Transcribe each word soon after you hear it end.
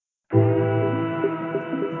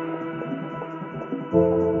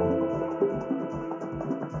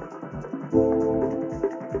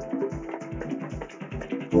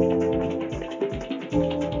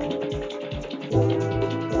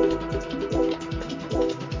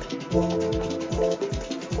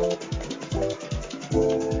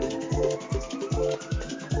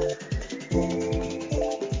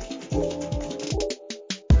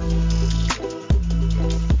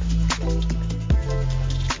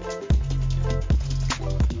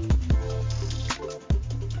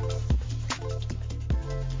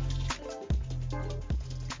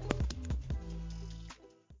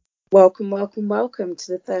Welcome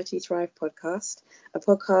to the 30 Thrive podcast, a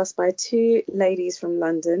podcast by two ladies from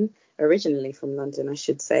London, originally from London, I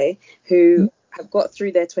should say, who have got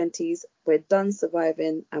through their 20s. We're done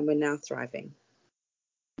surviving and we're now thriving.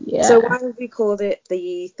 Yeah. So why have we called it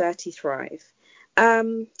the 30 Thrive?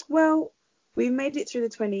 Well, we made it through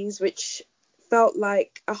the 20s, which felt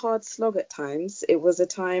like a hard slog at times. It was a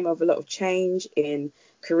time of a lot of change in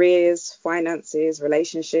careers, finances,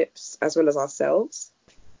 relationships, as well as ourselves.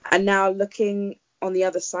 And now looking on the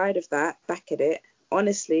other side of that, back at it,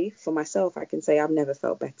 honestly, for myself, I can say I've never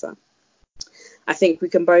felt better. I think we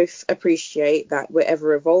can both appreciate that we're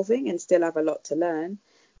ever evolving and still have a lot to learn.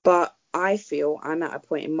 But I feel I'm at a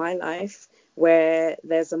point in my life where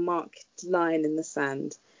there's a marked line in the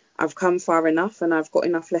sand. I've come far enough and I've got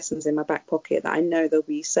enough lessons in my back pocket that I know there'll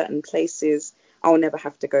be certain places I'll never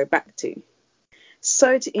have to go back to.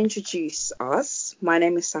 So to introduce us, my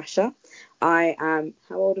name is Sasha. I am,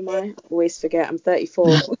 how old am I? I always forget, I'm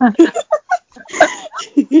 34.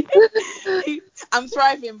 I'm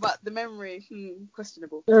thriving, but the memory,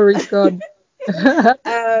 questionable. Very good.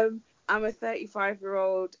 I'm a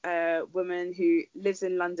 35-year-old woman who lives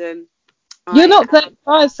in London. You're not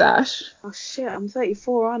 35, Sash. Oh shit, I'm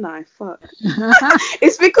 34, aren't I? Fuck.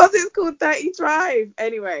 It's because it's called 30 Thrive.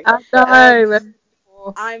 Anyway. I know.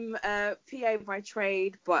 I'm a PA by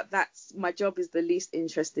trade, but that's my job is the least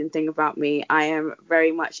interesting thing about me. I am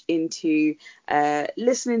very much into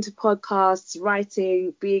listening to podcasts,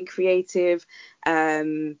 writing, being creative,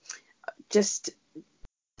 just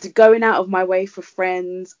going out of my way for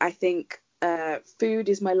friends. I think food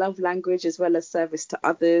is my love language as well as service to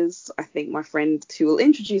others. I think my friend who will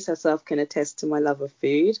introduce herself can attest to my love of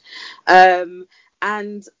food.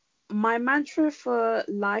 And my mantra for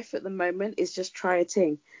life at the moment is just try a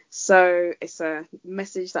ting. So it's a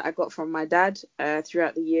message that I got from my dad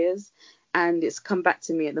throughout the years, and it's come back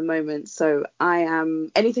to me at the moment. So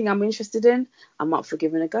anything I'm interested in, I'm up for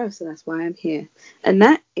giving a go. So that's why I'm here. And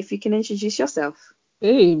Nat, if you can introduce yourself.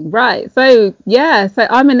 Ooh, right. So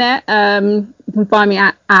I'm Annette. You can find me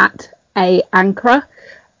at a ankrah.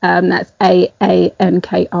 That's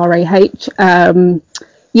AANKRAH.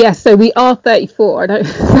 So we are 34.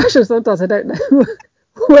 Sometimes I don't know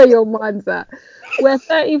where your mind's at. We're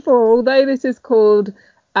 34, although this is called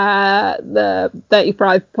the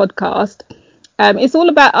 35 podcast. It's all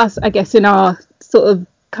about us, I guess, in our sort of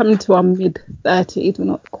coming to our mid-30s. We're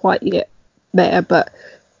not quite yet there, but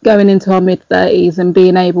going into our mid-30s and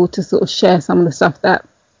being able to sort of share some of the stuff that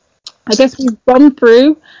I guess we've gone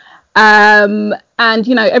through. And,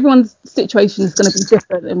 everyone's situation is going to be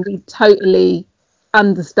different, and we totally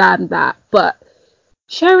understand that. But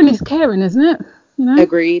sharing is caring, isn't it?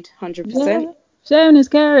 Agreed, 100%. Yeah, sharing is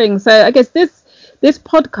caring. So I guess this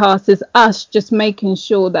podcast is us just making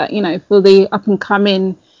sure that, for the up and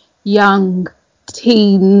coming young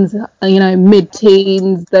teens,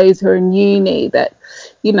 mid-teens, those who are in uni, that,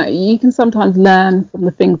 you can sometimes learn from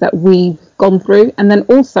the things that we've gone through. And then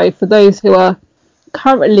also for those who are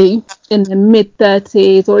currently in the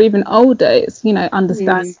mid-30s or even older, it's,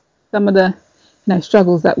 understand some of the,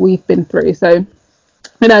 struggles that we've been through. So,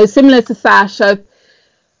 similar to Sash, I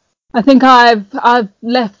think I've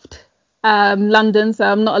left London, so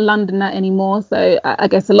I'm not a Londoner anymore. So I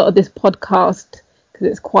guess a lot of this podcast, because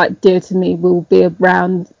it's quite dear to me, will be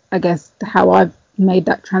around, I guess, how I've made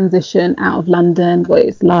that transition out of London, what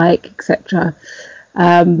it's like, etc.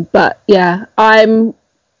 But yeah, I'm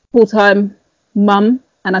full-time mum,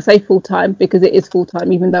 and I say full-time because it is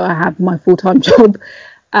full-time, even though I have my full-time job.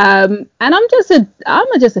 And I'm just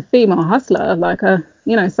a female hustler, like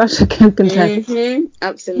Sasha can contest.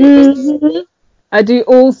 Absolutely. I do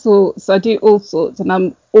all sorts, and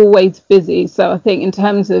I'm always busy. So I think in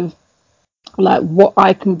terms of like what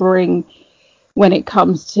I can bring when it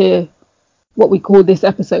comes to what we call this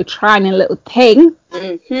episode, trying a little ting.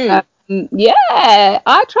 I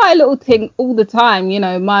try a little ting all the time.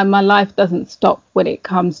 My life doesn't stop when it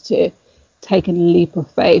comes to taking a leap of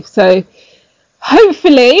faith. So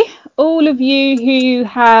hopefully all of you who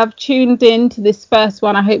have tuned in to this first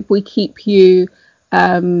one, I hope we keep you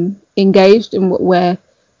engaged in what we're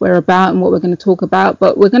about and what we're going to talk about.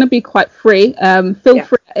 But we're going to be quite free. Feel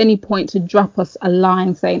free at any point to drop us a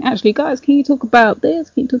line saying, actually, guys, can you talk about this?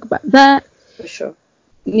 Can you talk about that? For sure.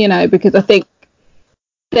 Because I think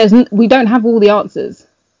we don't have all the answers,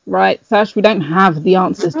 right, Sash? We don't have the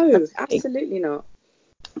answers. No, absolutely not.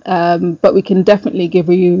 But we can definitely give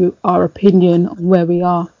you our opinion on where we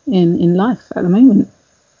are in life at the moment.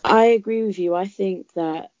 I agree with you. I think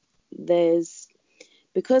that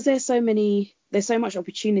because there's so much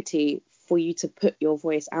opportunity for you to put your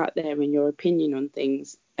voice out there and your opinion on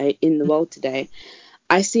things in the world today.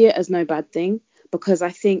 I see it as no bad thing, because I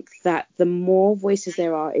think that the more voices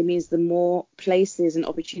there are, it means the more places and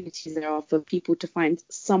opportunities there are for people to find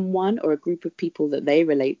someone or a group of people that they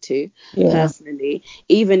relate to Yeah. personally,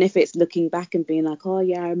 even if it's looking back and being like, oh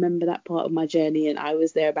yeah, I remember that part of my journey and I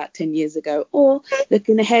was there about 10 years ago, or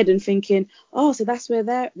looking ahead and thinking, oh, so that's where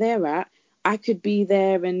they're at. I could be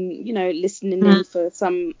there and, listening in for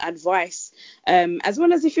some advice, as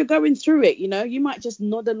well as if you're going through it, you might just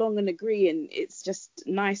nod along and agree. And it's just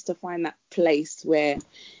nice to find that place where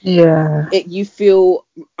you feel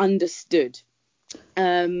understood.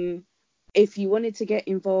 If you wanted to get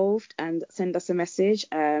involved and send us a message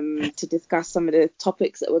to discuss some of the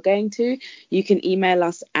topics that we're going to, you can email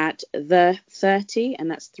us at the30, and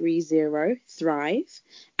that's 30thrive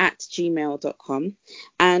 @gmail.com.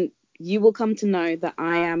 And you will come to know that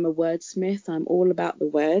I am a wordsmith. I'm all about the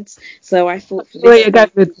words. So I thought for Where this you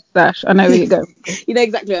going with Dash? I know where you go. you know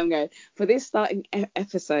exactly where I'm going. For this starting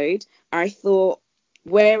episode, I thought,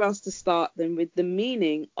 where else to start than with the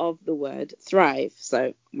meaning of the word thrive. So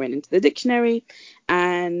I went into the dictionary,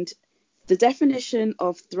 and the definition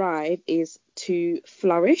of thrive is to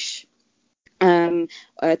flourish,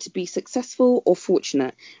 to be successful or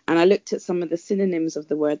fortunate. And I looked at some of the synonyms of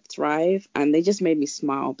the word thrive, and they just made me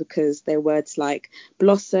smile, because they're words like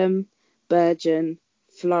blossom, burgeon,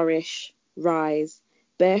 flourish, rise,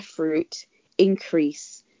 bear fruit,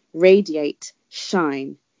 increase, radiate,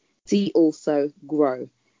 shine, see also, grow.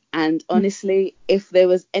 And honestly, if there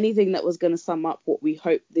was anything that was going to sum up what we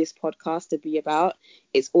hope this podcast to be about,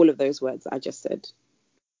 it's all of those words that I just said.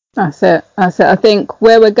 That's it. I think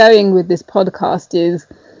where we're going with this podcast is,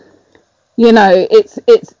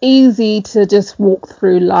 it's easy to just walk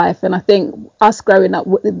through life. And I think us growing up,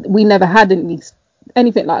 we never had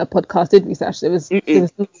anything like a podcast, did we, Sash? There was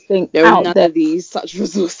nothing there were out none there. of these such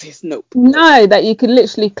resources. Nope. No, that you could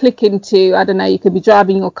literally click into. I don't know, you could be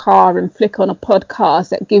driving your car and flick on a podcast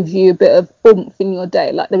that gives you a bit of oomph in your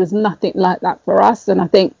day. Like, there was nothing like that for us. And I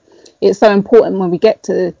think it's so important when we get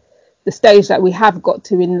to the stage that we have got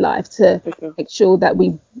to in life to make sure that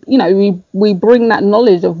we bring that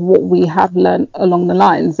knowledge of what we have learned along the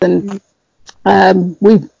lines. And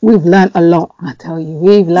we've learned a lot. I tell you,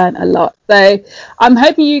 we've learned a lot. So I'm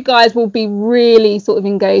hoping you guys will be really sort of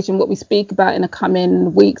engaged in what we speak about in the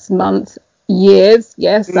coming weeks, months, years.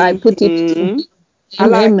 Yes, I put it. I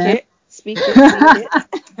like it. Speak it.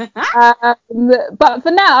 But for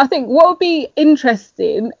now, I think what would be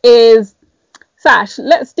interesting is, Sash,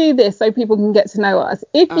 let's do this so people can get to know us.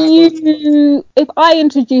 If I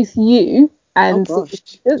introduce you and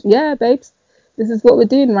yeah, babes, this is what we're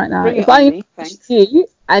doing right now. Bring If it on I me, introduce you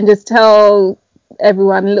and just tell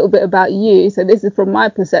everyone a little bit about you, so this is from my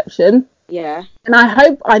perception. Yeah. And I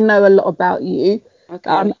hope I know a lot about you. Okay.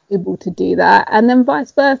 That I'm able to do that, and then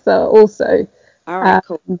vice versa also. All right,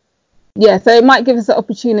 cool. Yeah, so it might give us the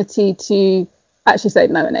opportunity to actually say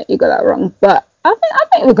no, Annette, you got that wrong. But I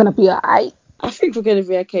think we're gonna be alright. I think we're going to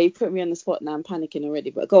be okay. You put me on the spot now. I'm panicking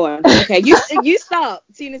already, but go on. Okay, you start.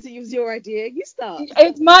 Seeing as it was your idea, you start.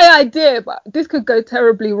 It's my idea, but this could go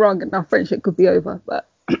terribly wrong and our friendship could be over. But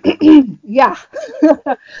yeah.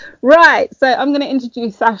 Right. So I'm going to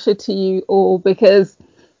introduce Sasha to you all because,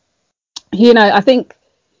 I think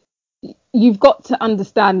you've got to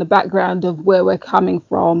understand the background of where we're coming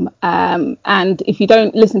from. And if you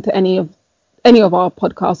don't listen to any of our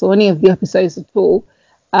podcasts or any of the episodes at all,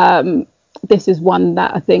 this is one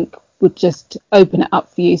that I think would just open it up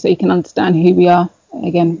for you so you can understand who we are,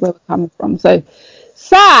 again, where we're coming from. So,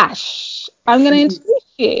 Sash, I'm going to introduce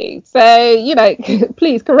you. So,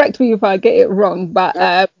 please correct me if I get it wrong,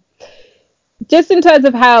 but just in terms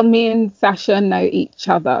of how me and Sasha know each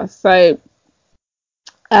other. So,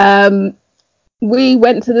 we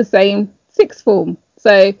went to the same sixth form.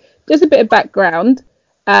 So, just a bit of background.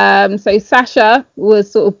 So Sasha was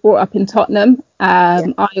sort of brought up in Tottenham.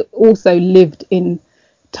 I also lived in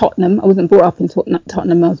Tottenham. I wasn't brought up in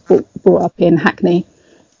Tottenham. I was brought up in Hackney.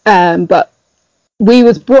 But we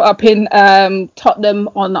was brought up in Tottenham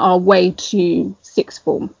on our way to sixth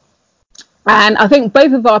form. And I think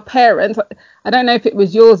both of our parents, I don't know if it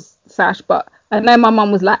was yours, Sash, but I know my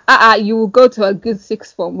mum was like, you will go to a good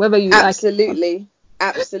sixth form, whether you Absolutely.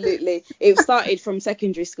 Absolutely. It started from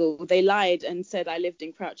secondary school. They lied and said I lived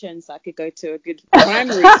in Crouch End so I could go to a good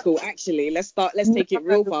primary school. Actually, let's take it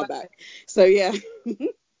real far back. So yeah.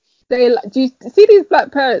 Do you see these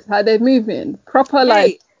black parents, how they're moving proper?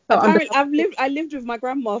 Apparently I lived with my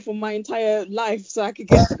grandma for my entire life so I could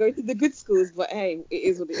get to go to the good schools, but hey, it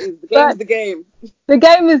is what it is. The game is the game. The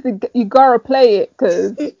game is you gotta play it,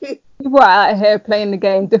 because people are out here playing the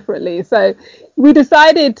game differently. So we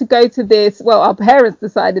decided to go to this. Well, our parents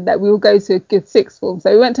decided that we will go to a good sixth form.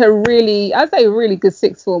 So we went to I'd say a really good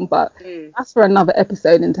sixth form, but that's for another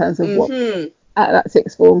episode in terms of what at that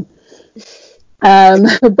sixth form.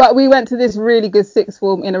 But we went to this really good sixth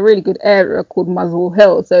form in a really good area called Muswell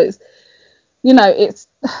Hill. So it's,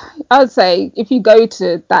 I would say if you go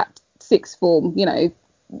to that sixth form,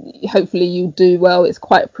 hopefully you do well. It's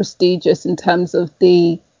quite prestigious in terms of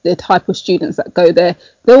the type of students that go there.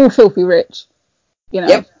 They're all filthy rich,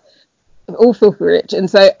 Yep. all filthy rich. And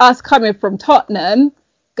so us coming from Tottenham,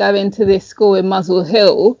 going to this school in Muswell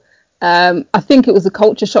Hill, I think it was a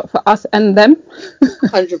culture shock for us and them.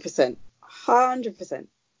 100%. 100%.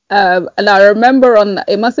 And I remember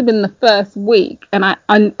it must have been the first week, and I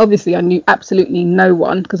obviously I knew absolutely no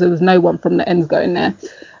one because there was no one from the ends going there.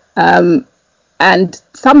 And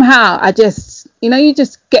somehow I just, you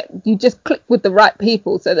just click with the right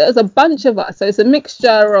people. So there's a bunch of us. So it's a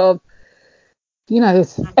mixture of,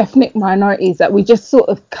 ethnic minorities that we just sort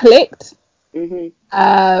of clicked.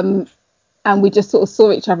 And we just sort of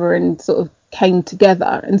saw each other and sort of came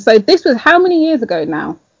together. And so this was how many years ago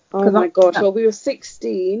now? Oh my gosh. Well, we were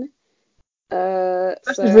 16. So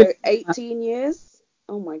really 18 years.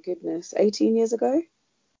 Oh my goodness. 18 years ago?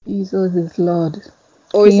 Jesus Lord.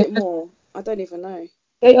 Or is it more? I don't even know.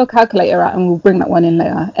 Get your calculator out and we'll bring that one in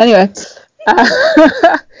later. Anyway,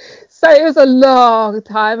 so it was a long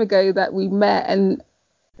time ago that we met, and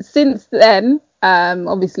since then,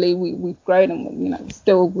 obviously we've grown and we're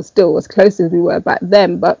still as close as we were back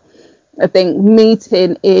then. But I think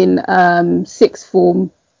meeting in sixth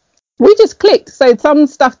form, we just clicked. So some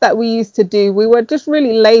stuff that we used to do, we were just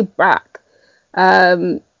really laid back.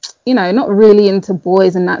 Not really into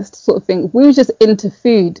boys and that sort of thing. We were just into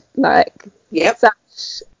food, like. Yep.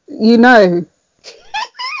 Such,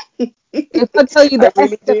 if I tell you the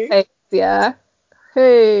escapades, yeah.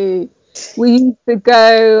 Hey, we used to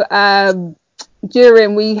go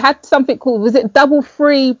we had something called, was it double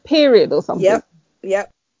free period or something?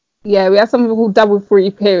 Yep. Yeah, we had something called double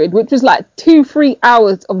free period, which was like 2-3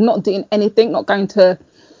 hours of not doing anything, not going to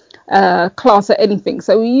class or anything.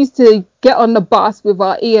 So we used to get on the bus with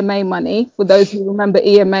our EMA money. For those who remember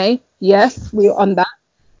EMA, yes, we were on that.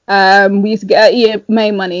 We used to get our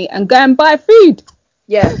EMA money and go and buy food.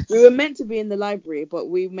 Yeah, we were meant to be in the library, but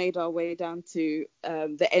we made our way down to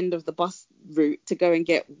the end of the bus route to go and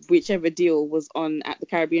get whichever deal was on at the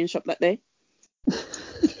Caribbean shop that day.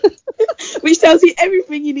 Which tells you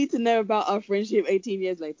everything you need to know about our friendship 18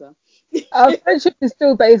 years later. Our friendship is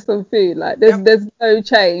still based on food. Like there's no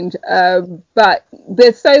change. But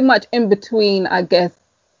there's so much in between, I guess,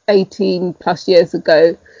 18 plus years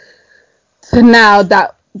ago to now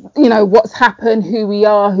that, what's happened, who we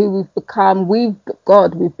are, who we've become. We've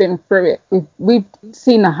been through it. We've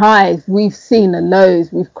seen the highs, we've seen the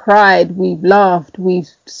lows, we've cried, we've laughed, we've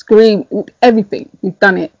screamed, everything. We've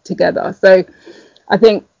done it together. So I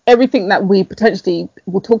think everything that we potentially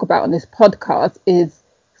will talk about on this podcast is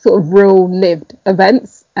sort of real lived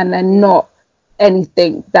events, and they're not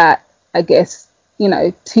anything that, I guess,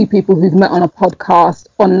 two people who've met on a podcast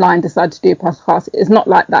online decide to do a podcast. It's not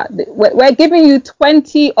like that. We're giving you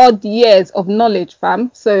 20 odd years of knowledge,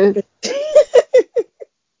 fam. So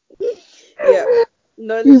yeah,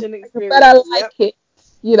 knowledge and experience. You better like it,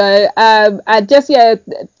 and just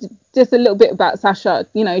a little bit about Sasha.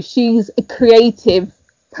 She's a creative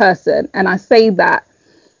person, and I say that.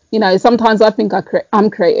 Sometimes I think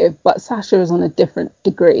I'm creative, but Sasha is on a different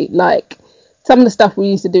degree. Like some of the stuff we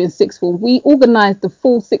used to do in sixth form, we organised the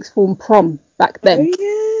full sixth form prom back then.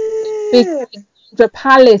 Oh yeah, Big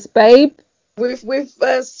Palace, babe. With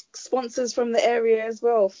sponsors from the area as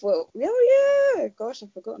well. Gosh,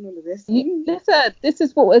 I've forgotten all of this. Listen, this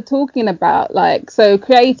is what we're talking about. Like, so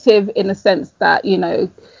creative in the sense that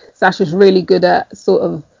Sasha's really good at sort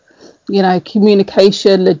of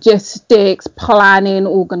communication, logistics, planning,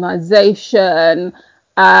 organization,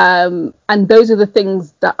 and those are the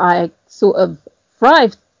things that I sort of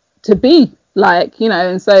thrive to be like,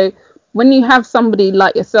 and so when you have somebody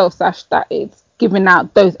like yourself, Sash, that is giving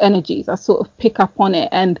out those energies, I sort of pick up on it,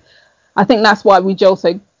 and I think that's why we gel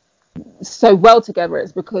so well together.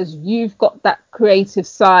 It's because you've got that creative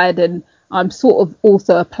side and I'm sort of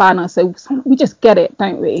also a planner, so we just get it,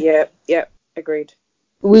 don't we? Yeah, agreed.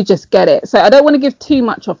 We just get it. So I don't want to give too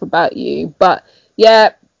much off about you, but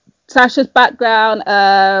yeah, Sasha's background,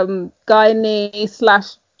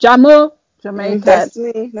 Guyanese / Jamaican. That's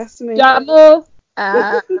me. Jammu.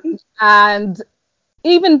 And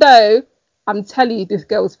even though I'm telling you this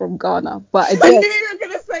girl's from Ghana, but again, I knew you were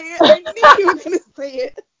gonna say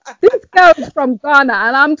it. This girl is from Ghana,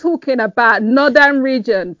 and I'm talking about northern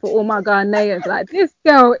region for all my Ghanaians. Like, this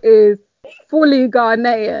girl is fully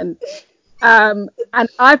Ghanaian. And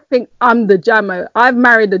I think I'm the Jamo. I've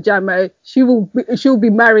married a Jamo. She'll be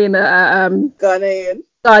marrying a Ghanaian.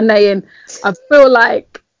 Ghanaian. I feel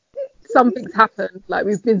like something's happened. Like,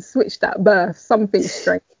 we've been switched at birth. Something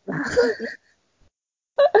strange.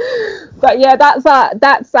 But yeah,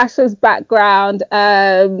 that's Sasha's background.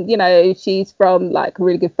 She's from like a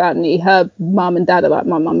really good family. Her mum and dad are like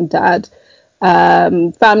my mum and dad.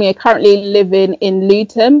 Family are currently living in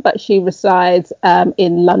Luton, but she resides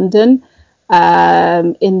in London,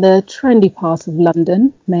 in the trendy part of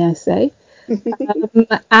London, may I say,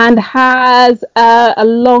 and has a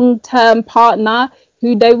long-term partner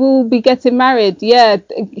who they will be getting married. Yeah,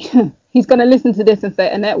 he's going to listen to this and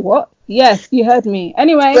say, Annette, what? Yes, you heard me.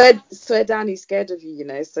 Anyway, Swear down, he's scared of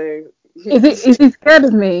you, so is he scared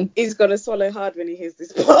of me? he's gonna swallow hard when he hears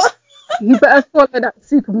this part. You better swallow that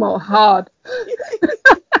supermalt hard.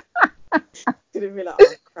 Gonna be like,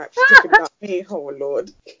 oh crap, she's talking about me. Oh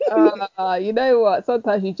Lord. You know what?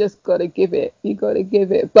 Sometimes you just gotta give it. You gotta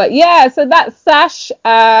give it. But yeah, so that's Sash.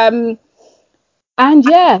 And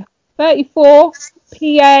yeah, 34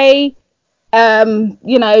 PA.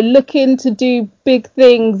 Looking to do big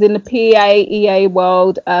things in the PA EA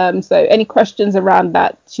world. So any questions around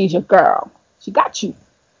that? She's your girl. She got you.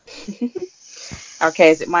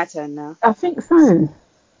 Okay, is it my turn now? I think so.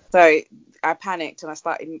 So I panicked and I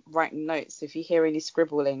started writing notes. If you hear any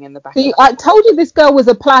scribbling in the See, background, I told you this girl was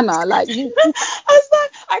a planner. Like, I was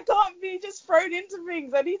like, I can't be just thrown into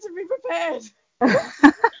things. I need to be prepared.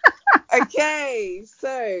 Okay,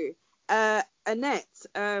 so Annette,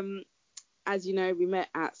 as you know, we met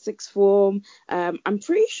at sixth form. I'm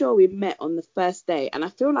pretty sure we met on the first day, and I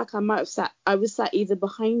feel like I was sat either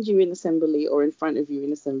behind you in assembly or in front of you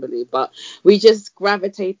in assembly, but we just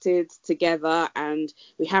gravitated together and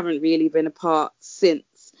we haven't really been apart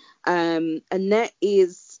since. Annette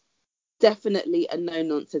is definitely a no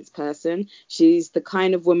nonsense person. She's the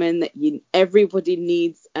kind of woman that everybody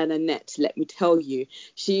needs an Annette, let me tell you.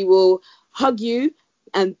 She will hug you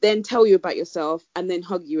and then tell you about yourself and then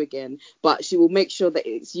hug you again, but she will make sure that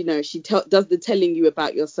it's, does the telling you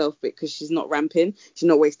about yourself bit, because she's not ramping, she's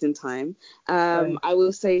not wasting time. I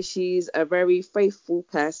will say she's a very faithful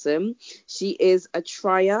person. She is a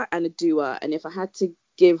trier and a doer, and if I had to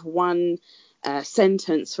give one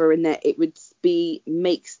sentence for Annette, it would be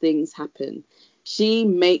makes things happen. She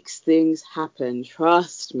makes things happen,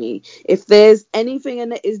 trust me. If there's anything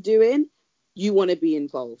Annette is doing, you want to be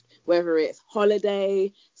involved, whether it's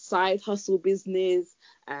holiday, side hustle business,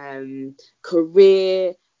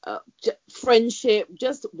 career, friendship,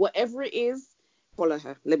 just whatever it is, follow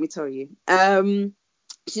her, let me tell you.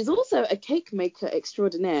 She's also a cake maker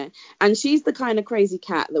extraordinaire, and she's the kind of crazy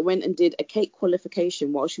cat that went and did a cake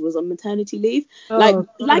qualification while she was on maternity leave. Oh,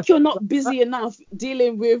 Like you're not busy enough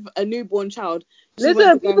dealing with a newborn child. She went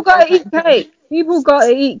listen, to go people and add gotta that eat cake. People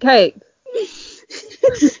gotta eat cake.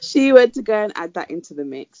 she went to go and add that into the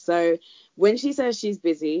mix. So when she says she's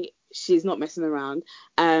busy, she's not messing around.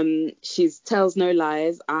 She tells no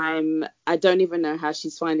lies. I don't even know how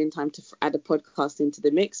she's finding time to add a podcast into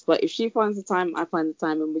the mix, but if she finds the time, I find the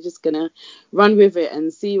time, and we're just gonna run with it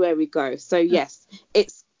and see where we go. So yes,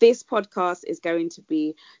 this podcast is going to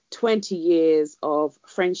be 20 years of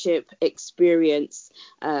friendship, experience,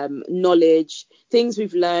 knowledge, things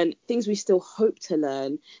we've learned, things we still hope to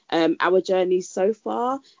learn, our journey so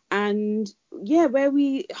far, and yeah, where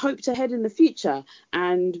we hope to head in the future.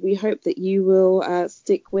 And we hope that you will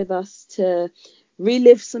stick with us to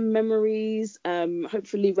relive some memories,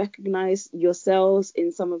 hopefully recognize yourselves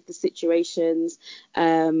in some of the situations,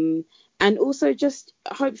 and also just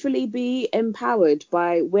hopefully be empowered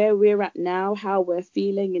by where we're at now, how we're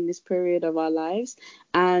feeling in this period of our lives,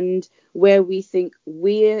 and where we think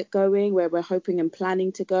we're going, where we're hoping and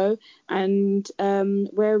planning to go, and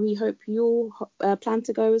where we hope you'll plan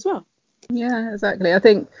to go as well. Yeah, exactly. I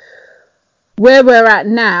think where we're at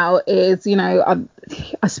now is,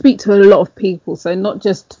 I speak to a lot of people, so not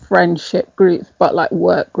just friendship groups, but like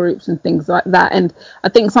work groups and things like that. And I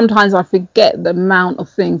think sometimes I forget the amount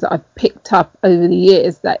of things that I've picked up over the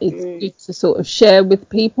years that it's good to sort of share with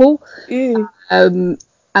people. And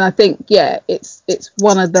I think, yeah, it's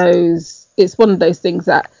one of those things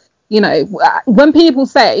that, when people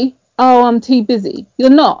say, "Oh, I'm too busy,"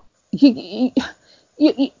 you're not. You're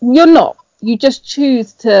not. You just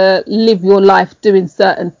choose to live your life doing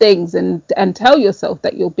certain things and tell yourself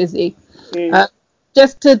that you're busy.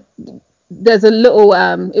 Just to There's a little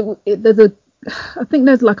I think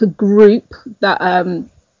there's like a group that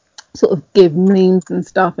sort of give memes and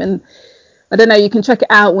stuff, and I don't know, you can check it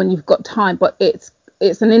out when you've got time, but it's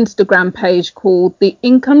an Instagram page called The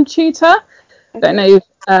Income Tutor. Don't know if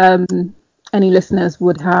any listeners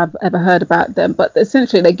would have ever heard about them, but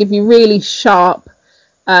essentially they give you really sharp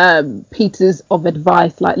pieces of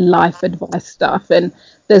advice, like life advice stuff. And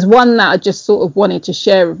there's one that I just sort of wanted to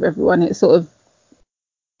share with everyone. It sort of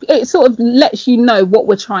lets you know what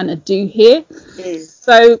we're trying to do here.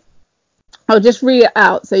 So I'll just read it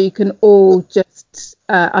out so you can all just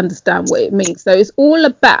understand what it means. So it's all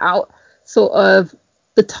about sort of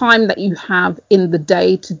the time that you have in the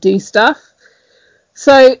day to do stuff.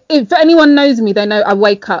 So if anyone knows me, they know I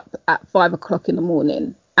wake up at 5 o'clock in the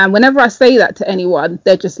morning. And whenever I say that to anyone,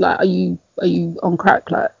 they're just like, are you on crack?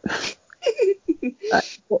 Like,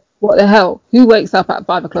 what the hell? Who wakes up at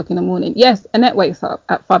 5 o'clock in the morning? Yes, Annette wakes up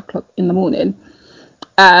at 5 o'clock in the morning.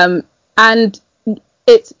 And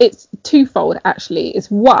it's twofold, actually. It's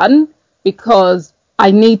one, because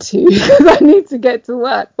I need to, because I need to get to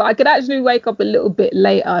work. But I could actually wake up a little bit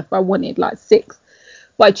later if I wanted, like 6.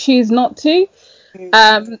 But I choose not to.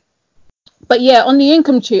 But yeah, on the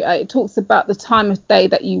Income Tutor, it talks about the time of day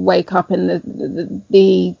that you wake up and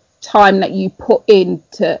the time that you put in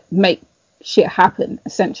to make shit happen,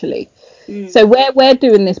 essentially. So where we're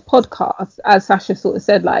doing this podcast, as Sasha sort of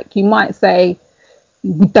said, like, you might say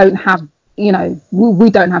we don't have, we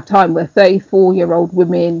don't have time. We're 34-year-old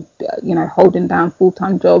women, holding down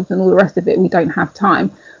full-time jobs and all the rest of it. We don't have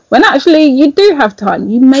time. When actually you do have time.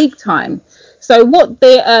 You make time. So what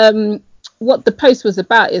the post was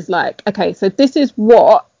about is like, okay, so this is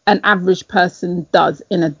what an average person does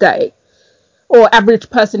in a day, or average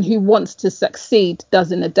person who wants to succeed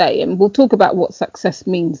does in a day. And we'll talk about what success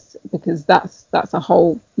means, because that's a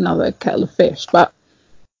whole another kettle of fish. But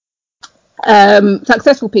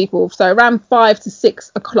successful people, so around 5 to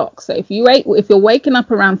 6 o'clock. So if you're waking up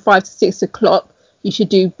around 5 to 6 o'clock, you should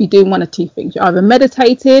be doing one of two things. You're either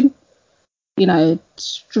meditating,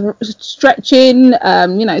 stretching,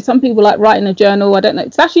 some people like writing a journal. I don't know.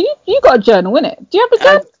 It's actually, you got a journal, innit? Do you have a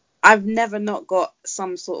journal? I've never not got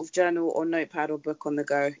some sort of journal or notepad or book on the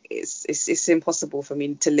go. It's impossible for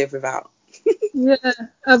me to live without. Yeah,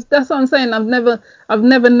 that's what I'm saying. I've never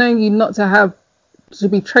known you not to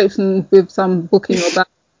be traipsing with some booking or that.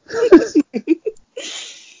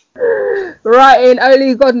 Writing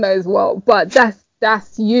only God knows what, but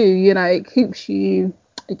that's you. It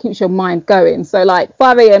keeps your mind going. So like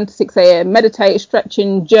 5 a.m. to 6 a.m. meditate,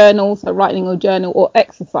 stretching, journal, so writing a journal or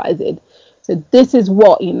exercising. So this is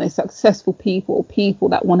what successful people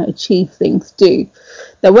that want to achieve things do.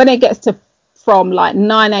 Then when it gets to from like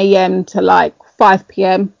 9 a.m. to like 5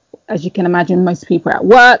 p.m., as you can imagine, most people are at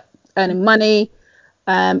work earning money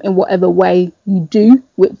in whatever way you do,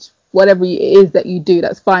 whatever it is that you do,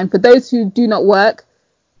 that's fine. For those who do not work,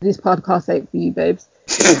 this podcast ain't for you, babes.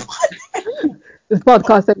 This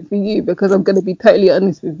podcast ain't for you, because I'm going to be totally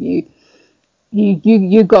honest with you.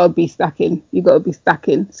 You gotta be stacking.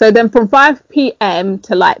 So then from 5 p.m.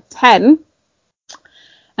 to like 10,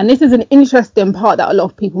 and this is an interesting part that a lot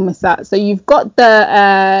of people miss out. So you've got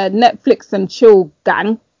the Netflix and chill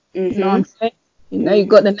gang. You know what I'm saying? You've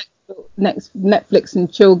got the next Netflix and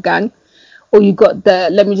chill gang, or you got the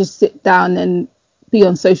let me just sit down and be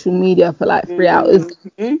on social media for like 3 hours.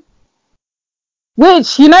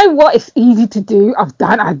 Which, you know what, it's easy to do.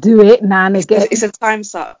 I do it now and again. It's a time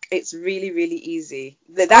suck. It's really, really easy.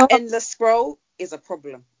 That endless scroll is a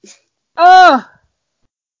problem. But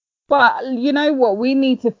you know what, we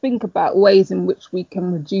need to think about ways in which we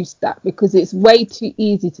can reduce that, because it's way too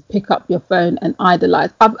easy to pick up your phone and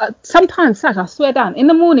idolize. Sometimes, Sash, I swear down, in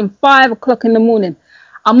the morning, 5 o'clock in the morning,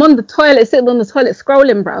 I'm on the toilet, sitting on the toilet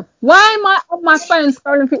scrolling, bro. Why am I on my phone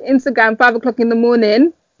scrolling through Instagram 5 o'clock in the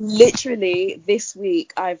morning? Literally, this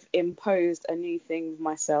week, I've imposed a new thing with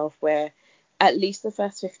myself where at least the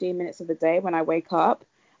first 15 minutes of the day when I wake up,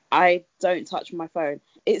 I don't touch my phone.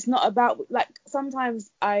 It's not about, like, sometimes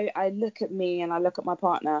I look at me and I look at my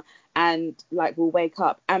partner and, like, we'll wake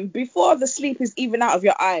up. And before the sleep is even out of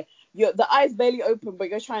your eye, the eye's barely open, but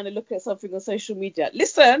you're trying to look at something on social media.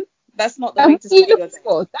 Listen, that's not the way to start your day.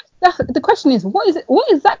 For? The question is, what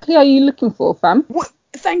exactly are you looking for, fam?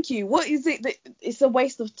 Thank you. What is it that it's a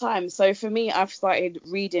waste of time? So for me, I've started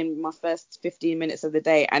reading my first 15 minutes of the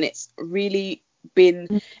day, and it's really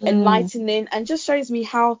been enlightening and just shows me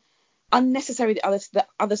how unnecessary the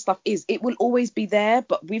other stuff is. It will always be there,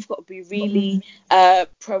 but we've got to be really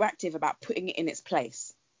proactive about putting it in its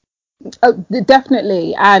place. Oh,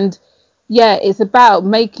 definitely. And yeah, it's about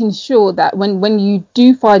making sure that when you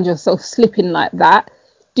do find yourself slipping like that,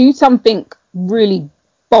 do something really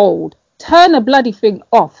bold. Turn a bloody thing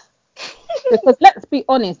off. Because let's be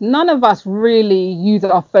honest, none of us really use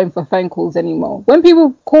our phone for phone calls anymore. When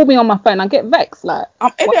people call me on my phone, I get vexed. Like,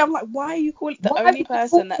 I'm like, why are you calling? The why are only you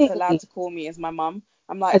person that's calling allowed me? to call me is my mum.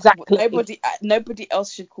 I'm like, Exactly. nobody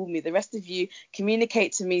else should call me. The rest of you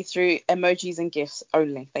communicate to me through emojis and gifs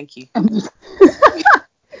only. Thank you.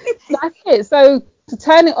 That's it. So to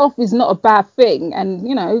turn it off is not a bad thing. And,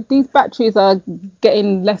 these batteries are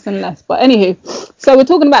getting less and less. But anywho, so we're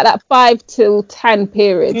talking about that 5 till 10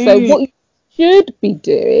 period. So what you should be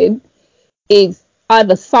doing is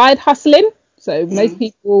either side hustling. So most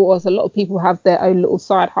people, or a lot of people, have their own little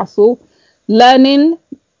side hustle, learning,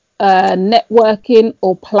 networking,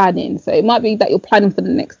 or planning. So it might be that you're planning for the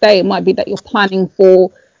next day. It might be that you're planning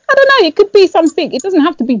for, I don't know, it could be something. It doesn't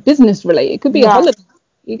have to be business related. It could be a No. holiday.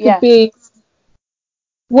 It could Yeah. be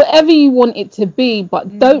whatever you want it to be,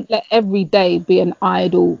 but don't let every day be an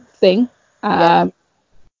idle thing. Yeah.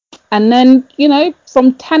 And then,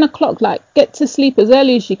 from 10 o'clock, like, get to sleep as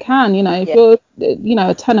early as you can. If Yeah. you're,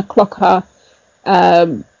 a 10 o'clocker,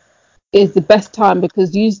 is the best time,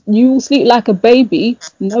 because you will sleep like a baby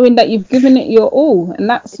knowing that you've given it your all. And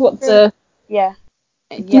that's It's what true. the, Yeah.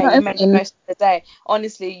 do Yeah, you know you what made I the mean? most of the day.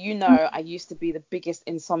 Honestly, I used to be the biggest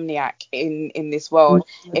insomniac in this world.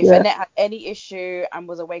 If Yeah. Annette had any issue and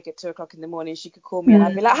was awake at 2 o'clock in the morning, she could call me and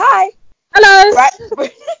I'd be Mm. like, "Hi," Hello.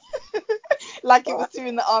 right? Like it was 2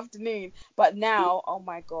 in the afternoon. But now, oh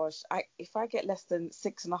my gosh, if I get less than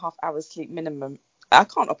 6.5 hours sleep minimum, I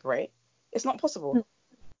can't operate. It's not possible.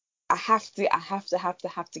 I have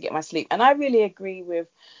to get my sleep. And I really agree with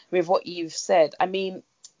what you've said. I mean,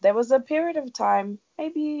 there was a period of time,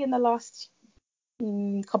 maybe in the last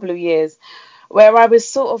couple of years, where I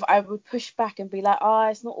would push back and be like,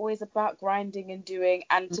 it's not always about grinding and doing.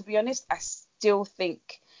 And to be honest, I still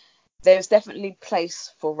think there's definitely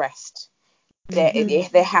place for rest.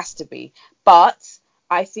 There has to be. But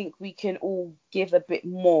I think we can all give a bit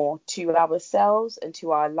more to ourselves and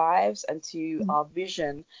to our lives and to our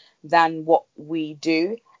vision than what we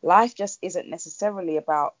do. Life just isn't necessarily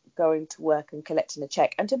about going to work and collecting a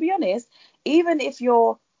check. And to be honest, even if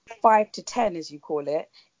you're 5 to 10, as you call it,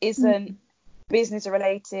 isn't business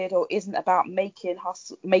related or isn't about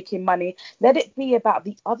making money, let it be about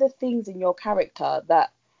the other things in your character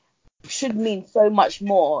that should mean so much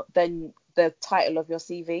more than the title of your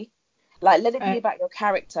CV. Like, let it be about your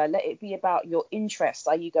character. Let it be about your interests.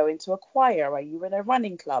 Are you going to a choir? Are you in a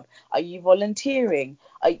running club? Are you volunteering?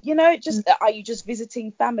 Are you just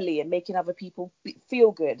visiting family and making other people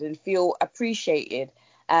feel good and feel appreciated?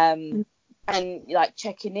 And like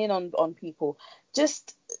checking in on people.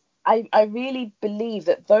 Just, I really believe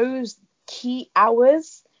that those key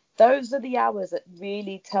hours, those are the hours that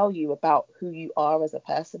really tell you about who you are as a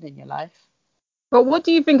person in your life. But what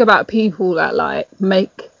do you think about people that, like,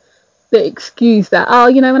 make the excuse that,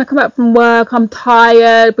 when I come back from work, I'm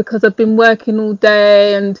tired because I've been working all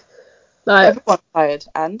day, and, like, Everyone's tired,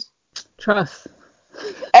 and trust.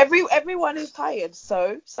 everyone is tired.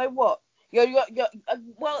 So what?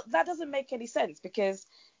 Well, that doesn't make any sense, because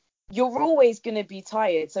you're always going to be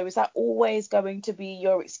tired. So is that always going to be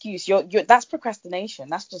your excuse? That's procrastination.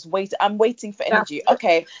 That's just wait. I'm waiting for That's energy.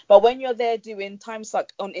 Okay, but when you're there doing time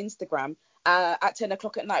suck on Instagram at 10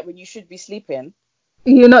 o'clock at night when you should be sleeping,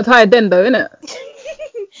 You're not tired then, though, innit?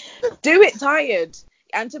 do it tired.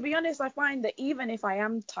 And to be honest, I find that even if I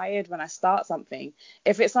am tired when I start something,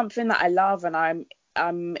 if it's something that I love and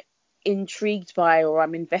I'm intrigued by or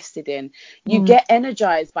I'm invested in, you get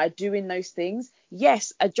energized by doing those things.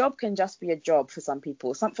 Yes, a job can just be a job for some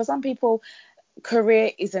people. For some people, career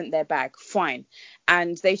isn't their bag. Fine,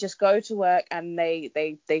 and they just go to work and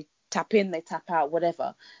they tap in, they tap out,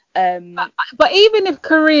 whatever. But even if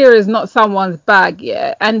career is not someone's bag,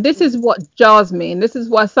 yeah, and this is what jars me, and this is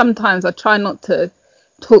why sometimes I try not to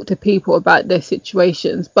talk to people about their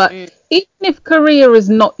situations. But Mm, even if career is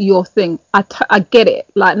not your thing, I get it.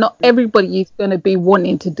 Like, not everybody is going to be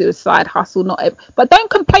wanting to do a side hustle. But don't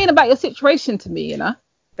complain about your situation to me,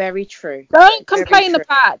 very true. Don't Very complain true.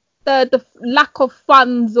 about the lack of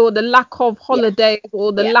funds, or the lack of Yeah. holidays,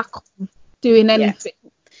 or the Yeah. lack of doing Yeah. anything.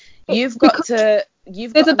 You've got Because to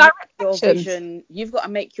you've there's got a to make your direction. vision you've got to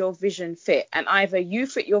make your vision fit, and either you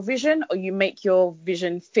fit your vision or you make your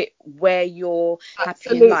vision fit where you're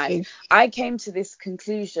happy in life. Absolutely. I came to this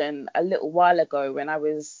conclusion a little while ago when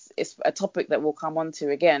it's a topic that we'll come on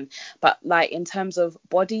to again, but like in terms of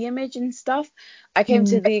body image and stuff, I came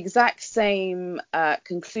to the exact same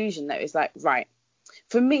conclusion, that it's like, right,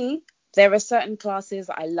 for me, there are certain classes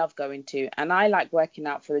I love going to, and I like working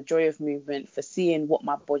out for the joy of movement, for seeing what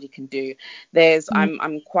my body can do.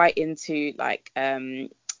 I'm quite into like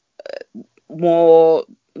more.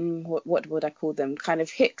 what would I call them? Kind of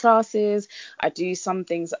hit classes. I do some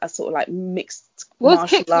things that are sort of like mixed What's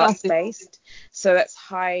martial hit arts classes? based. So that's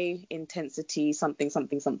high intensity something.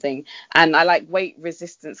 And I like weight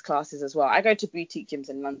resistance classes as well. I go to boutique gyms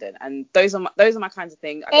in London, and those are my kinds of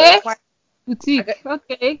things. I go Eh? twice. I go Boutique.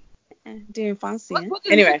 Okay. doing fancy. What, what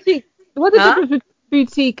is Anyway, boutique? What's the huh? difference between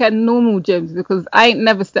boutique and normal gyms? Because I ain't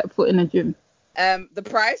never stepped foot in a gym. The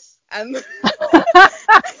price and the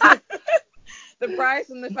price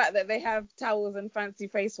and the fact that they have towels and fancy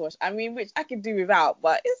face wash. I mean, which I could do without,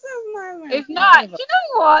 but it's It's not. whatever. You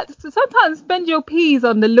know what? So sometimes spend your peas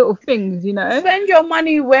on the little things, you know? Spend your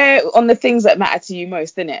money where on the things that matter to you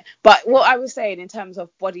most, innit? But what I was saying in terms of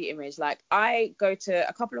body image, like I go to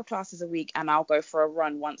a couple of classes a week and I'll go for a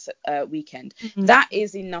run once a weekend. Mm. That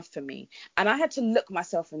is enough for me. And I had to look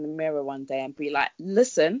myself in the mirror one day and be like,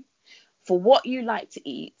 listen, for what you like to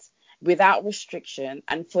eat without restriction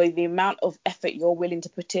and for the amount of effort you're willing to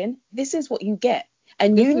put in, this is what you get.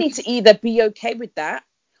 And This you is need to either be okay with that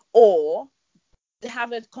or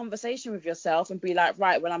have a conversation with yourself and be like,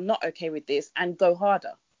 right, well, I'm not okay with this, and go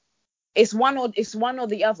harder. It's one or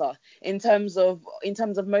the other in terms of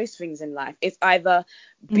most things in life. It's either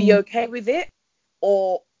be okay with it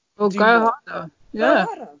or or do go more. harder. Go Yeah.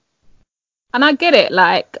 harder. And I get it.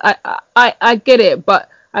 Like I get it, but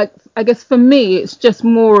I guess for me it's just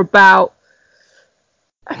more about,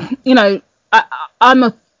 you know, I'm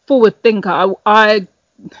a forward thinker. I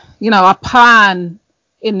plan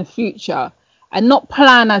in the future, and not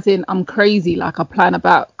plan as in I'm crazy. Like I plan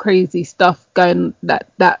about crazy stuff going that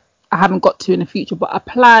I haven't got to in the future, but I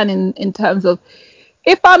plan in terms of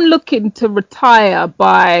if I'm looking to retire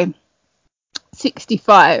by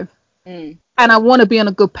 65 Mm. and I want to be on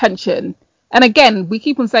a good pension. And again, we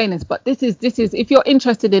keep on saying this, but this is if you're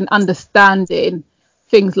interested in understanding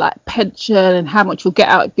things like pension and how much you'll get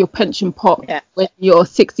out of your pension pot Yeah. when you're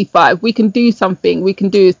 65, we can do something. We can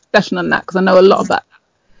do a session on that because I know a lot about that.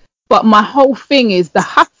 But my whole thing is the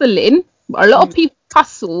hustling. A lot of Mm. people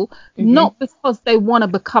hustle Mhm. not because they want to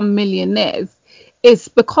become millionaires. It's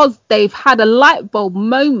because they've had a light bulb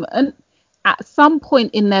moment at some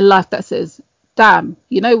point in their life that says, damn,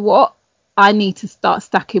 you know what? I need to start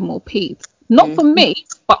stacking more peas. Not Mm. for me,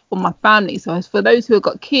 but for my family. So it's for those who have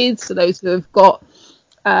got kids, for those who have got,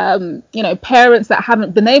 parents that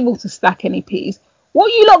haven't been able to stack any peas.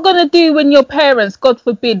 What are you lot going to do when your parents, God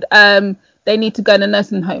forbid, they need to go in a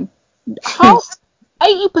nursing home? How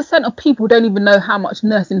 80% of people don't even know how much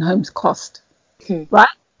nursing homes cost, right?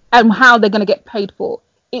 And how they're going to get paid for.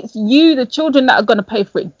 It's you, the children, that are going to pay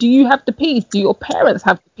for it. Do you have the peas? Do your parents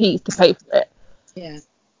have the peas to pay for it? Yeah.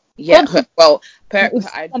 Yeah, God forbid well, if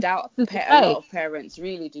I someone doubt passes a lot away. of parents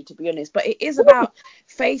really do, to be honest. But it is about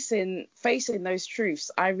facing those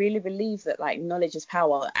truths. I really believe that like knowledge is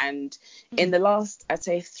power, and in the last, I'd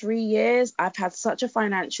say 3 years, I've had such a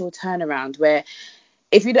financial turnaround where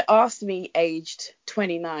if you'd asked me aged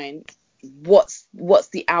 29, what's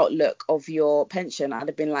the outlook of your pension, I'd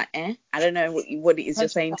have been like, I don't know what it is you're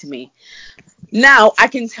saying to me. Now I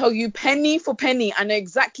can tell you penny for penny. I know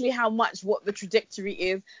exactly how much, what the trajectory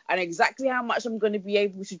is, and exactly how much I'm going to be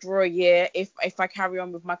able to draw a year if I carry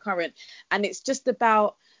on with my current. And it's just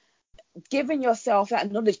about giving yourself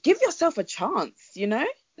that knowledge. Give yourself a chance, you know?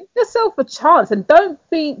 Give yourself a chance and don't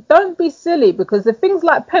be silly, because the things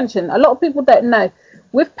like pension, a lot of people don't know.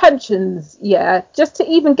 With pensions, yeah, just to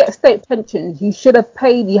even get state pensions,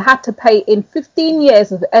 you had to pay in 15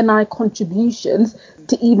 years of NI contributions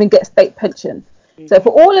to even get state pensions. So Mm-hmm. for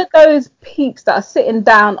all of those peeps that are sitting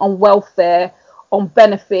down on welfare, on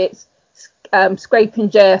benefits, scraping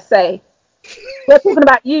JSA, we're talking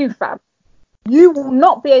about you, fam. You will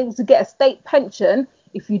not be able to get a state pension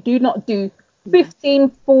if you do not do 15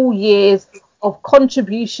 full years of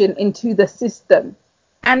contribution into the system.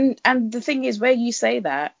 And the thing is, where you say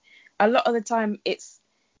that, a lot of the time it's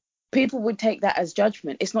people would take that as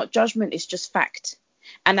judgment. It's not judgment, it's just fact.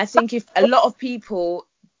 And I think if a lot of people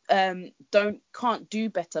don't can't do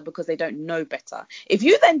better because they don't know better. If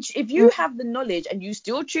you have the knowledge and you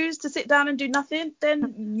still choose to sit down and do nothing,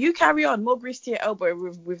 then you carry on. More grease to your elbow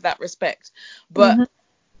with that respect. But Mm-hmm.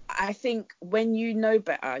 I think when you know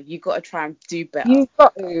better, you got to try and do better. You've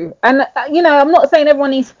got to. And, I'm not saying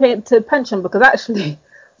everyone needs to pay to pension, because actually,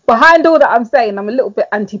 behind all that I'm saying, I'm a little bit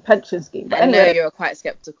anti-pension scheme. But I know anyway, you're quite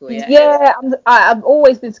skeptical, yeah. yeah, I've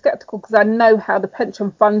always been skeptical because I know how the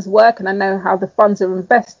pension funds work and I know how the funds are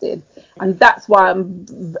invested. And that's why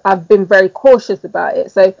I've been very cautious about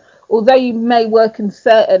it. So although you may work in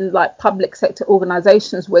certain like public sector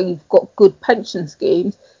organisations where you've got good pension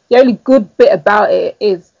schemes, the only good bit about it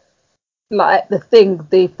is like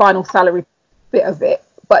the final salary bit of it.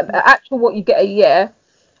 But the actual what you get a year,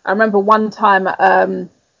 I remember one time, I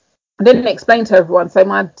didn't explain to everyone. So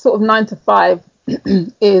my sort of 9 to 5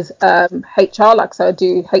 is HR. Like, so I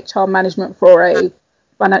do HR management for a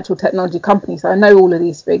financial technology company. So I know all of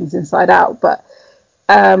these things inside out. But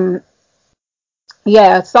um,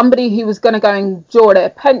 yeah, somebody who was going to go and draw their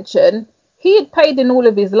pension, he had paid in all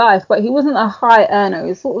of his life, but he wasn't a high earner. He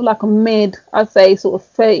was sort of like a mid, I'd say sort of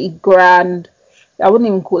 30 grand. I wouldn't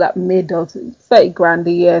even call that mid, or 30 grand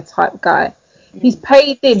a year type guy. He's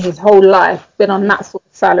paid in his whole life, been on that sort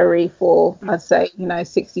of salary for, I'd say,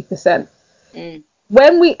 60%. Mm.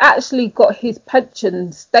 When we actually got his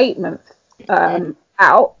pension statement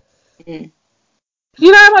out, Mm. do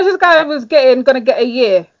you know how much this guy was going to get a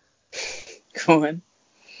year? Go on.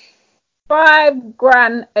 5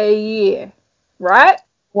 grand a year, right?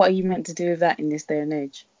 What are you meant to do with that in this day and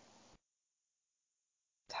age?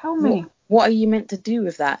 Tell What me. What are you meant to do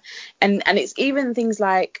with that? And it's even things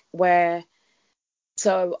like where.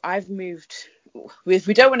 So I've moved. We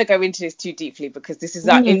don't want to go into this too deeply because this is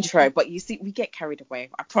our intro. But you see, we get carried away.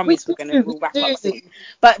 I We promise do, we'll we wrap up do. soon.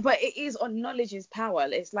 But it is on knowledge is power.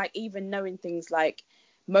 It's like even knowing things like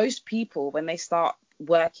most people when they start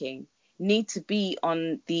working need to be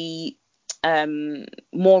on the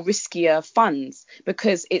more riskier funds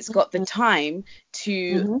because it's got the time to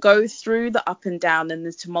Mm-hmm. go through the up and down and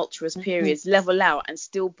the tumultuous Mm-hmm. periods, level out and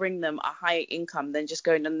still bring them a higher income than just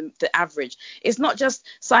going on the average. It's not just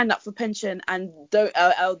sign up for pension and don't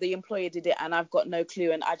the employer did it and I've got no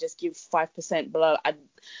clue and I just give 5% below.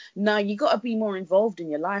 No, you got to be more involved in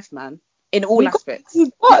your life, man, in all aspects.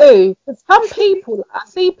 You got to. Some people, I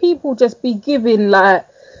see people just be giving like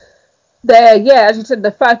their, yeah, as you said,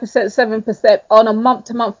 the 5%, 7% on a month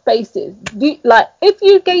to month basis. Like, if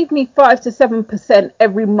you gave me 5 to 7%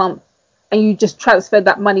 every month and you just transferred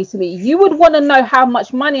that money to me, you would want to know how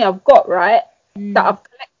much money I've got, right? That Mm, I've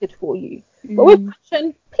collected for you. But with mm,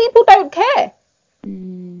 pension, people don't care.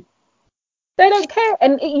 mm, They don't care.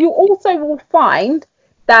 And you also will find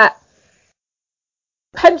that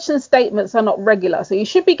pension statements are not regular. So you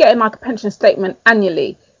should be getting like a pension statement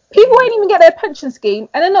annually. People mm. ain't even get their pension scheme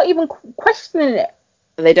and they're not even questioning it.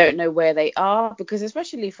 They don't know where they are because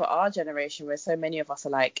especially for our generation where so many of us are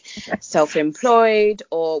like self-employed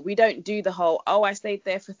or we don't do the whole I stayed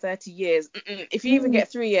there for 30 years. If you even Mm.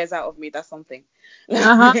 get 3 years out of me, that's something.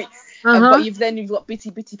 Uh-huh. But Uh-huh. you've got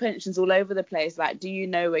bitty pensions all over the place. Like, do you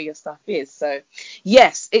know where your stuff is? So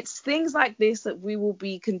yes, it's things like this that we will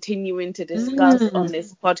be continuing to discuss on Mm.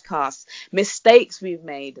 this podcast. Mistakes we've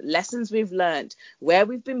made, lessons we've learned, where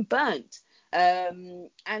we've been burnt,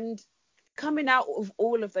 and coming out of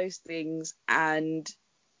all of those things and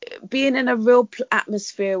being in a real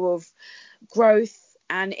atmosphere of growth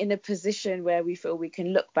and in a position where we feel we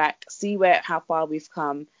can look back, see how far we've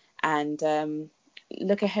come, and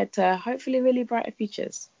look ahead to hopefully really brighter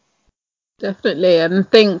futures. Definitely. And I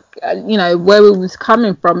think, where we was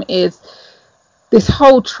coming from is this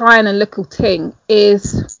whole trying a little thing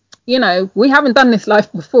is, we haven't done this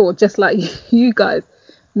life before, just like you guys.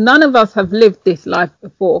 None of us have lived this life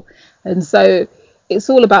before. And so it's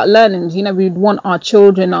all about learning. We'd want our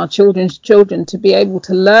children, our children's children to be able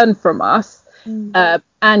to learn from us.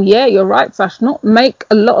 And yeah, you're right, Sash, not make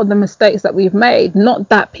a lot of the mistakes that we've made. Not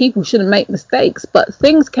that people shouldn't make mistakes, but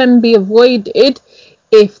things can be avoided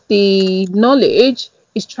if the knowledge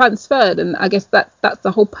is transferred. And I guess that's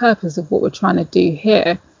the whole purpose of what we're trying to do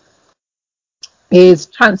here, is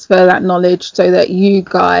transfer that knowledge so that you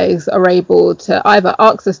guys are able to either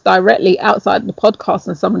ask us directly outside the podcast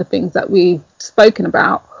and some of the things that we've spoken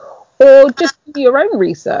about, or just do your own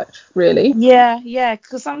research, really. Yeah,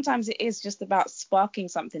 because sometimes it is just about sparking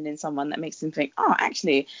something in someone that makes them think, oh,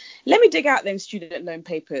 actually, let me dig out them student loan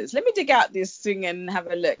papers. Let me dig out this thing and have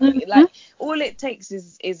a look. Mm-hmm. Like, all it takes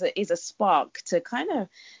is a spark to kind of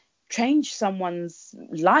change someone's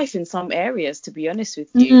life in some areas, to be honest with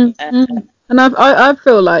you. Mm-hmm. And I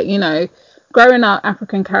feel like, growing up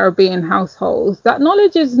African Caribbean households, that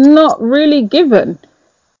knowledge is not really given.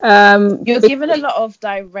 You're given a Because, lot of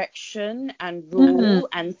direction and mm, rule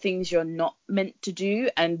and things you're not meant to do,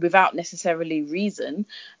 and without necessarily reason.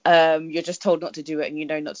 You're just told not to do it, and you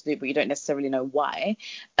know not to do it, but you don't necessarily know why.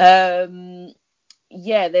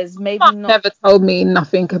 Yeah, there's maybe mum not. never told me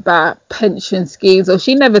nothing about pension schemes, or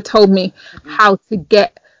she never told me how to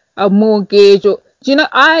get a mortgage. Or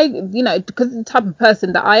because of the type of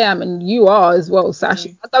person that I am, and you are as well, Sash.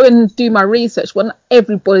 Mm, I go and do my research when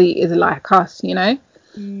everybody is like us.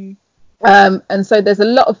 mm, And so there's a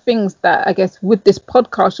lot of things that I guess with this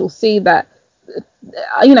podcast you'll see that,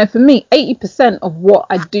 for me, 80% of what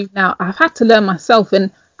I do now I've had to learn myself,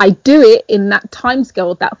 and I do it in that time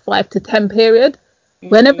scale, that 5 to 10 period.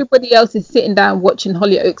 When everybody else is sitting down watching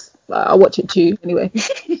Hollyoaks, I watch it too anyway.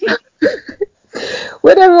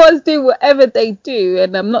 When everyone's doing whatever they do,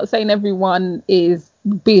 and I'm not saying everyone is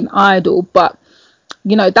being idle, but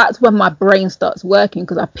that's when my brain starts working,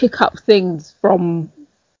 because I pick up things from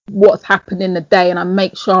what's happened in the day, and I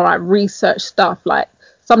make sure I research stuff. Like,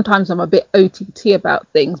 sometimes I'm a bit OTT about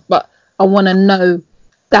things, but I want to know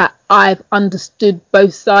that I've understood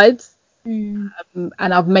both sides, and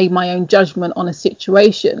I've made my own judgment on a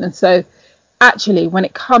situation. And so actually, when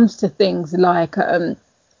it comes to things like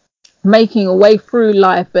making a way through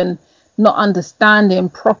life and not understanding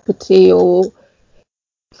property, or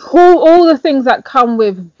all the things that come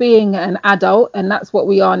with being an adult, and that's what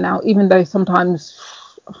we are now, even though sometimes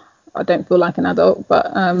I don't feel like an adult,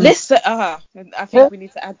 but Listen, I think yeah, we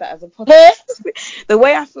need to add that as a yeah, podcast. The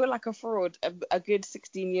way I feel like a fraud, a good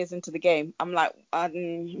 16 years into the game, I'm like, I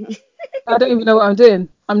don't even know what I'm doing.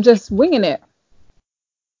 I'm just winging it.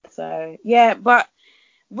 so yeah, but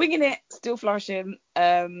winging it, still flourishing,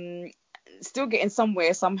 still getting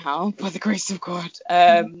somewhere somehow by the grace of God.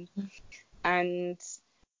 And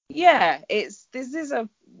yeah,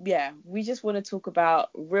 we just want to talk about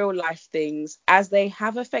real life things as they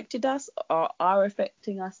have affected us or are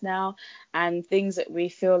affecting us now, and things that we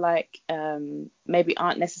feel like maybe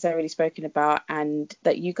aren't necessarily spoken about and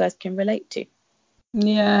that you guys can relate to.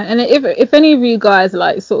 Yeah, and if any of you guys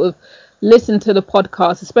like sort of listen to the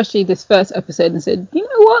podcast, especially this first episode, and said, you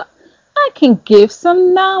know what, I can give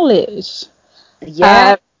some knowledge.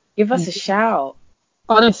 Yeah, give us a shout.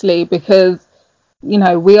 Honestly, because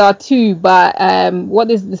we are two, but what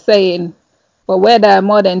is the saying? Well, where there are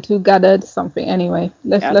more than two gathered, something. Anyway, I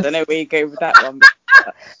don't let's. know where you go with that one.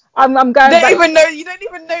 I'm You going don't back. even know. You don't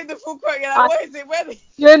even know the full quote. You're like, I, what is it? Where?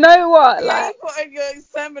 you know what? Yeah, Like, you put on your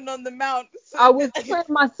Sermon on the Mount I was putting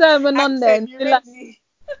my sermon on there, accent. and You you're like, ready?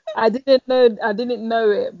 I didn't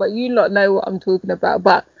know it, but you lot know what I'm talking about.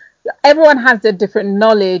 But everyone has their different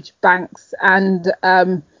knowledge banks, and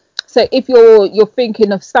so if you're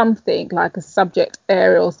thinking of something like a subject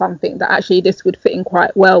area or something that actually this would fit in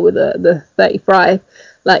quite well with the 35,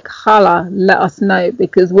 like, holla, let us know,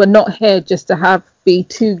 because we're not here just to be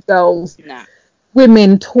two girls, Nah.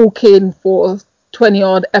 women talking for 20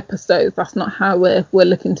 odd episodes. That's not how we're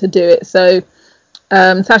looking to do it. So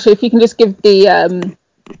Sasha, if you can just give the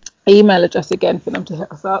email address again for them to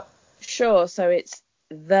hit us up. Sure. So it's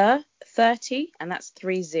the 30, and that's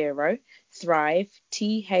 30 thrive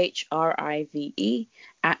THRIVE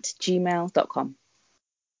 @gmail.com.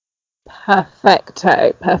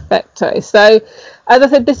 Perfecto. So, as I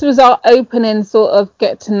said, this was our opening sort of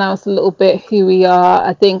get to know us a little bit, who we are.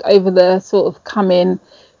 I think over the sort of coming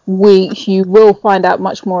weeks, you will find out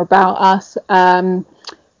much more about us.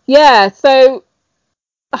 Yeah, so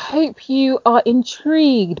I hope you are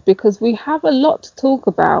intrigued, because we have a lot to talk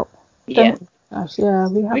about, Yeah. don't we? Gosh, yeah,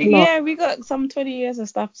 we have a lot. Yeah, we got some 20 years of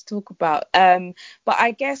stuff to talk about. But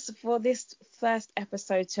I guess for this first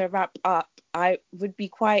episode to wrap up, I would be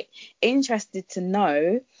quite interested to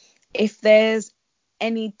know if there's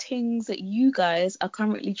any things that you guys are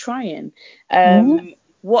currently trying. Mm-hmm.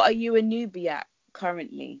 What are you a newbie at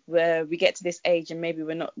currently, where we get to this age and maybe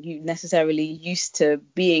we're not necessarily used to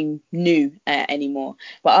being new anymore,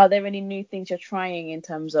 but are there any new things you're trying in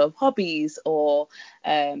terms of hobbies or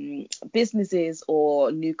businesses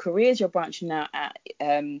or new careers you're branching out at?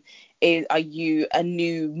 Are you a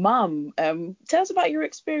new mum? Tell us about your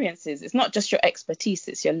experiences. It's not just your expertise,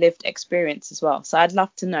 it's your lived experience as well. So I'd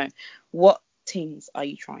love to know, what things are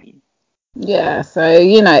you trying? Yeah, so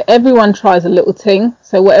everyone tries a little thing.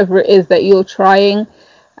 So whatever it is that you're trying,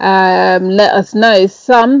 let us know.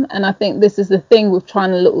 And I think this is the thing with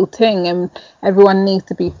trying a little thing, and everyone needs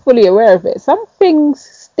to be fully aware of it. Some things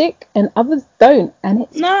stick and others don't, and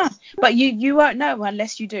it's Nah, but you won't know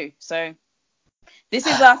unless you do. So this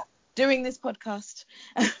is us doing this podcast.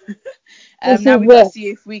 this Now is we got to it. see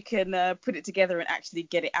if we can put it together and actually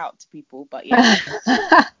get it out to people. But yeah.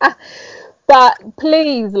 But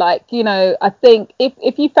please, I think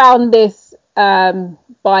if you found this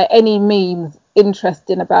by any means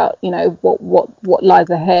interesting about what lies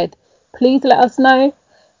ahead, please let us know,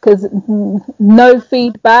 because no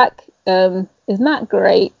feedback is not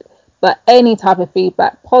great, but any type of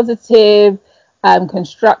feedback, positive,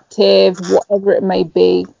 constructive, whatever it may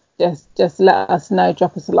be, just let us know,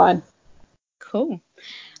 drop us a line. Cool.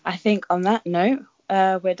 I think on that note,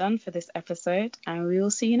 we're done for this episode, and we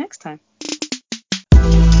will see you next time.